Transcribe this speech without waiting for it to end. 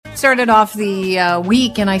started off the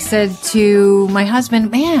week and I said to my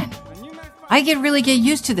husband, man, I really get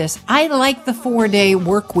used to this. I like the 4-day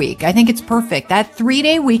work week. I think it's perfect. That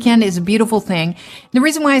 3-day weekend is a beautiful thing. The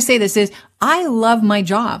reason why I say this is I love my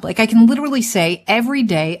job. Like I can literally say every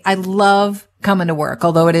day, I love coming to work,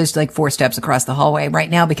 although it is like 4 steps across the hallway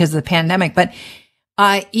right now because of the pandemic. But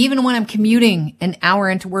even when I'm commuting an hour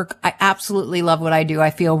into work, I absolutely love what I do. I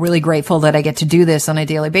feel really grateful that I get to do this on a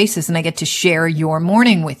daily basis and I get to share your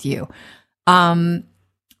morning with you. And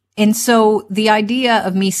so the idea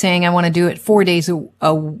of me saying I want to do it 4 days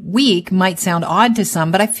a week might sound odd to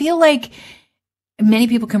some, but I feel like many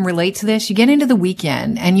people can relate to this. You get into the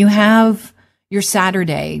weekend and you have your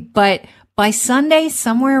Saturday, but by Sunday,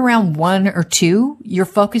 somewhere around 1 or 2, you're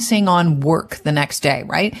focusing on work the next day,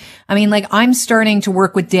 right? I mean, like I'm starting to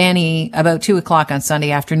work with Danny about 2:00 on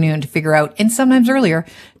Sunday afternoon to figure out, and sometimes earlier,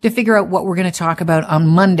 to figure out what we're going to talk about on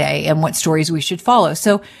Monday and what stories we should follow.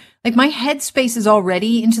 So like my headspace is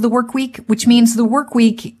already into the work week, which means the work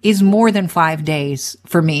week is more than 5 days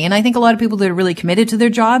for me. And I think a lot of people that are really committed to their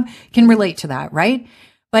job can relate to that, right?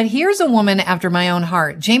 But here's a woman after my own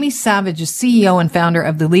heart. Jamie Savage is CEO and founder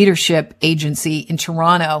of the Leadership Agency in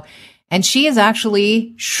Toronto. And she has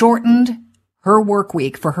actually shortened her work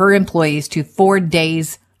week for her employees to 4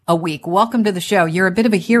 days a week. Welcome to the show. You're a bit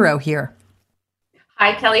of a hero here.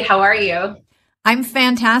 Hi, Kelly. How are you? I'm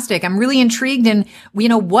fantastic. I'm really intrigued in,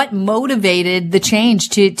 what motivated the change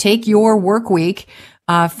to take your work week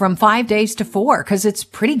from 5 days to 4, because it's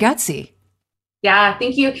pretty gutsy. Yeah,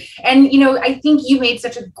 thank you. And, I think you made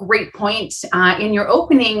such a great point in your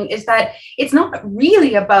opening is that it's not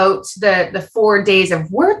really about the 4 days of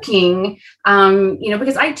working,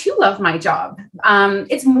 because I too love my job.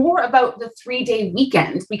 It's more about the 3-day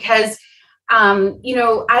weekend because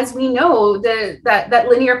as we know, that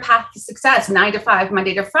linear path to success, 9 to 5,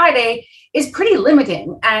 Monday to Friday, is pretty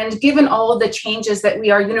limiting. And given all of the changes that we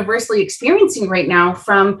are universally experiencing right now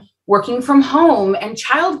from working from home and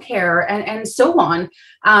childcare and so on,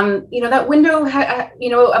 that window,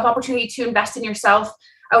 of opportunity to invest in yourself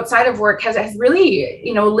outside of work has really,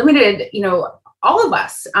 limited, all of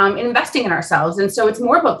us in investing in ourselves. And so it's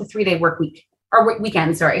more about the 3-day work week or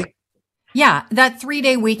weekend, sorry. Yeah, that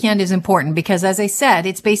 3-day weekend is important because, as I said,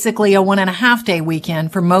 it's basically a 1.5-day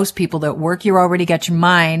weekend for most people that work. You already got your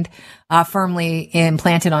mind firmly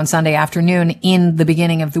implanted on Sunday afternoon in the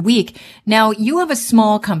beginning of the week. Now, you have a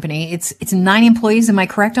small company. It's 9 employees. Am I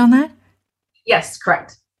correct on that? Yes,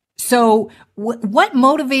 correct. So what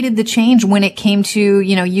motivated the change when it came to,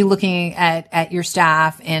 you looking at your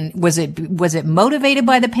staff? And was it motivated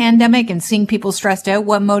by the pandemic and seeing people stressed out?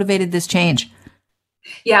 What motivated this change?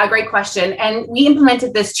 Yeah, great question. And we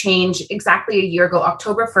implemented this change exactly a year ago,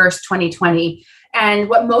 October 1st, 2020. And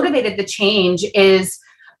what motivated the change is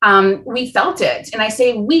we felt it. And I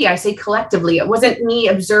say collectively. It wasn't me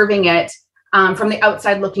observing it from the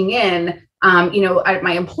outside looking in.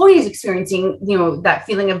 My employees experiencing, that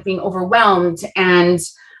feeling of being overwhelmed and,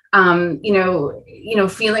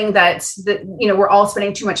 feeling that, we're all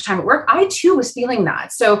spending too much time at work. I too was feeling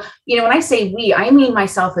that. So, when I say we, I mean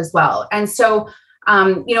myself as well. And so,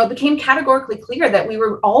 it became categorically clear that we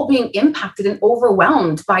were all being impacted and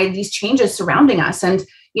overwhelmed by these changes surrounding us. And,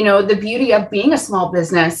 the beauty of being a small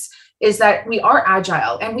business is that we are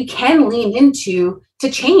agile and we can lean into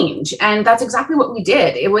change. And that's exactly what we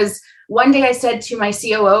did. It was one day I said to my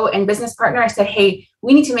COO and business partner, I said, hey,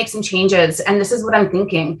 we need to make some changes. And this is what I'm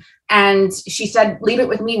thinking. And she said, leave it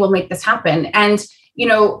with me. We'll make this happen. And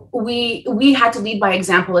we had to lead by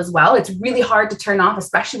example as well. It's really hard to turn off,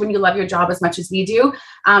 especially when you love your job as much as we do.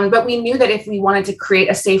 But we knew that if we wanted to create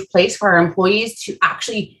a safe place for our employees to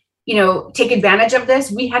actually, take advantage of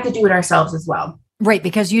this, we had to do it ourselves as well. Right.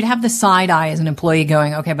 Because you'd have the side eye as an employee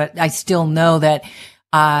going, okay, but I still know that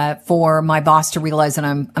for my boss to realize that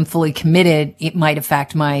I'm fully committed, it might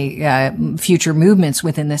affect my future movements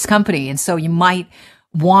within this company. And so you might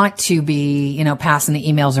want to be, passing the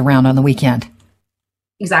emails around on the weekend.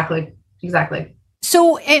 Exactly.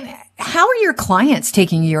 So, and how are your clients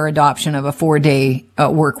taking your adoption of a 4-day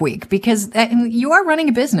work week? Because you are running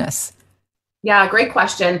a business. Yeah, great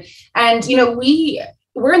question. And,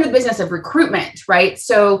 we're in the business of recruitment, right?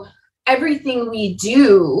 So everything we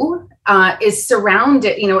do is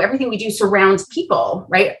surrounded, everything we do surrounds people,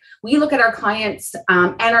 right? We look at our clients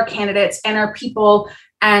and our candidates and our people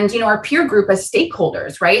and, our peer group as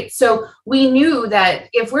stakeholders, right? So we knew that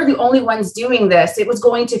if we're the only ones doing this, it was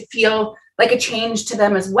going to feel like a change to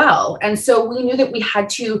them as well. And so we knew that we had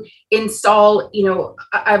to install,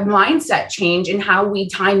 a mindset change in how we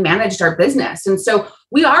time managed our business. And so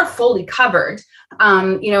we are fully covered,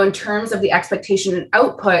 in terms of the expectation and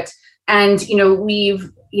output. And,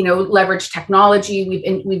 we've leveraged technology.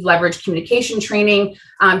 We've leveraged communication training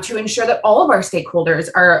to ensure that all of our stakeholders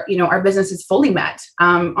are, our business is fully met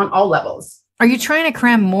on all levels. Are you trying to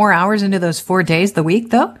cram more hours into those 4 days the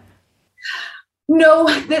week, though? No,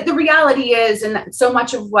 the reality is, and so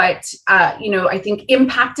much of what, I think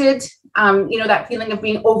impacted, that feeling of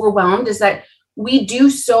being overwhelmed is that we do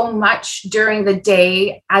so much during the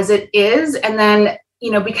day as it is. And then,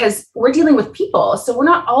 because we're dealing with people, so we're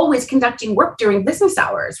not always conducting work during business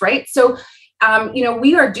hours, right? So,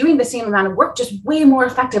 we are doing the same amount of work, just way more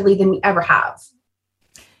effectively than we ever have.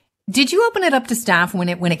 Did you open it up to staff when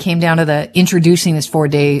it came down to the introducing this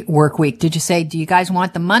 4-day work week? Did you say, do you guys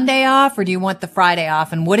want the Monday off or do you want the Friday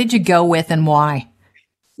off? And what did you go with and why?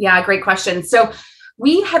 Yeah, great question. So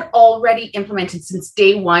we had already implemented since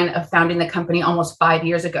day one of founding the company almost 5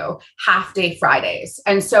 years ago, half-day Fridays.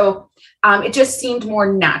 And so it just seemed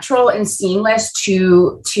more natural and seamless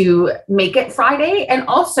to make it Friday. And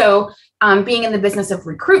also being in the business of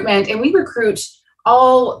recruitment, and we recruit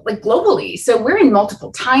all like globally. So we're in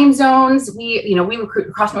multiple time zones. We recruit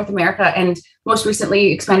across North America and most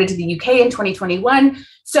recently expanded to the UK in 2021.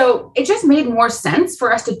 So it just made more sense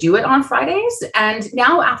for us to do it on Fridays. And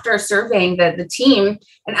now after surveying the team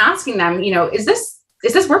and asking them, is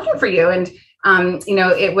this working for you? And,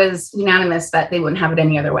 it was unanimous that they wouldn't have it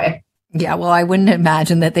any other way. Yeah, well, I wouldn't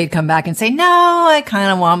imagine that they'd come back and say, no, I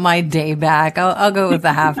kind of want my day back. I'll go with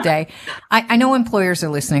the half day. I know employers are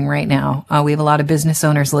listening right now. We have a lot of business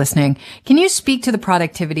owners listening. Can you speak to the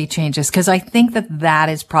productivity changes? Because I think that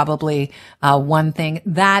is probably one thing,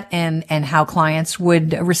 that and how clients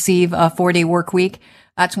would receive a 4-day work week.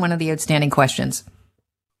 That's one of the outstanding questions.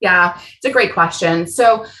 Yeah, it's a great question.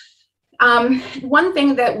 So one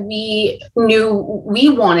thing that we knew we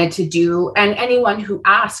wanted to do, and anyone who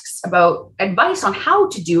asks about advice on how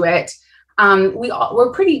to do it,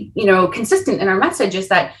 we're pretty, consistent in our message, is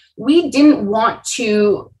that we didn't want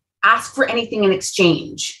to ask for anything in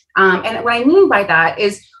exchange. And what I mean by that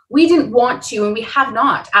is we didn't want to, and we have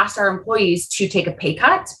not asked our employees to take a pay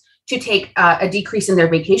cut, to take a decrease in their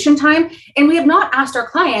vacation time. And we have not asked our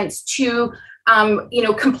clients to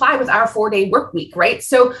comply with our 4-day work week, right?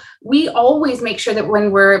 So we always make sure that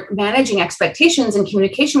when we're managing expectations and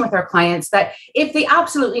communication with our clients, that if they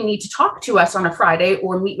absolutely need to talk to us on a Friday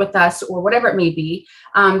or meet with us or whatever it may be,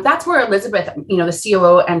 that's where Elizabeth, the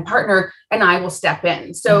COO and partner, and I will step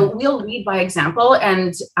in. So we'll lead by example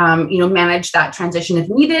and, manage that transition if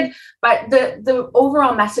needed. But the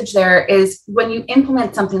overall message there is when you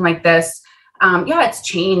implement something like this, it's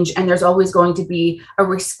change, and there's always going to be a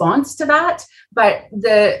response to that. But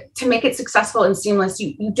to make it successful and seamless,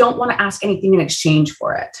 you don't want to ask anything in exchange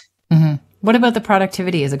for it. Mm-hmm. What about the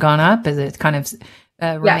productivity? Has it gone up? Has it kind of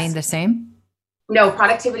remained the same? No,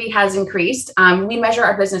 productivity has increased. We measure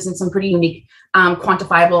our business in some pretty unique,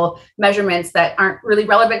 quantifiable measurements that aren't really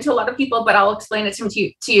relevant to a lot of people, but I'll explain it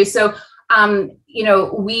to you. So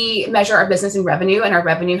we measure our business in revenue, and our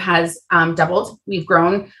revenue has doubled. We've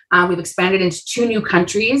grown. We've expanded into 2 new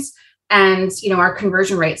countries, and our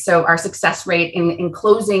conversion rate, so our success rate in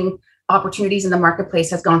closing opportunities in the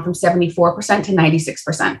marketplace, has gone from 74% to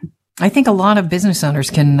 96%. I think a lot of business owners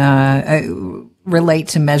can relate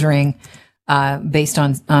to measuring based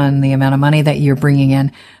on the amount of money that you're bringing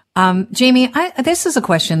in. Jamie, this is a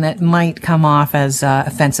question that might come off as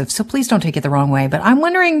offensive, so please don't take it the wrong way. But I'm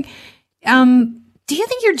wondering, do you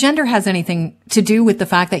think your gender has anything to do with the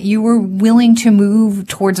fact that you were willing to move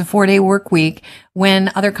towards a 4-day work week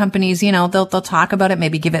when other companies, they'll talk about it,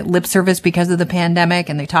 maybe give it lip service because of the pandemic,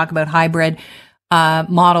 and they talk about hybrid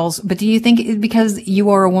models. But do you think because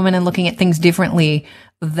you are a woman and looking at things differently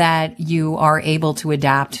that you are able to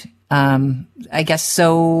adapt? I guess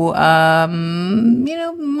so,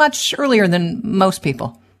 much earlier than most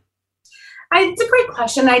people. It's a great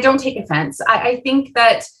question. I don't take offense. I think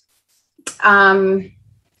that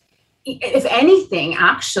if anything,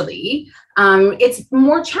 actually, it's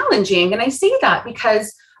more challenging. And I say that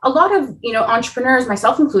because a lot of, entrepreneurs,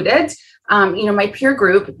 myself included, my peer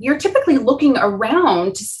group, you're typically looking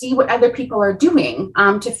around to see what other people are doing,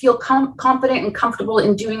 to feel confident and comfortable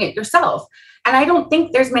in doing it yourself. And I don't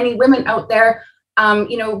think there's many women out there,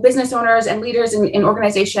 business owners and leaders in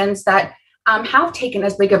organizations that have taken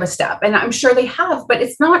as big of a step. And I'm sure they have, but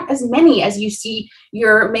it's not as many as you see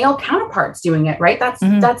your male counterparts doing it, right? That's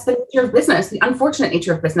the nature of business, the unfortunate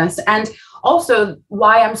nature of business. And also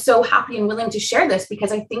why I'm so happy and willing to share this,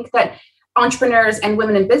 because I think that entrepreneurs and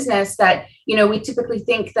women in business that, we typically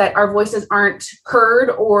think that our voices aren't heard,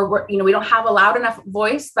 or we don't have a loud enough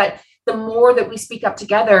voice, but the more that we speak up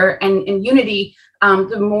together and in unity,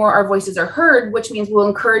 the more our voices are heard, which means we'll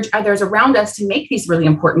encourage others around us to make these really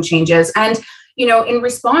important changes. And, in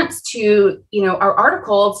response to, our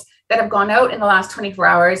articles that have gone out in the last 24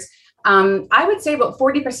 hours, I would say about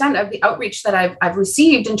 40% of the outreach that I've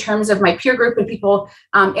received in terms of my peer group and people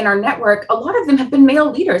in our network, a lot of them have been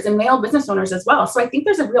male leaders and male business owners as well. So I think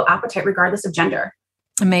there's a real appetite regardless of gender.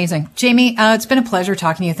 Amazing. Jamie, it's been a pleasure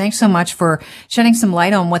talking to you. Thanks so much for shedding some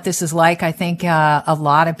light on what this is like. I think a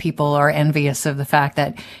lot of people are envious of the fact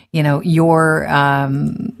that, your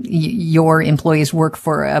employees work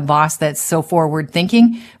for a boss that's so forward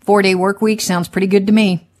thinking. 4-day work week sounds pretty good to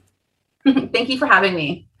me. Thank you for having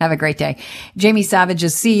me. Have a great day. Jamie Savage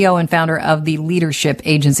is CEO and founder of the Leadership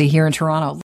Agency here in Toronto.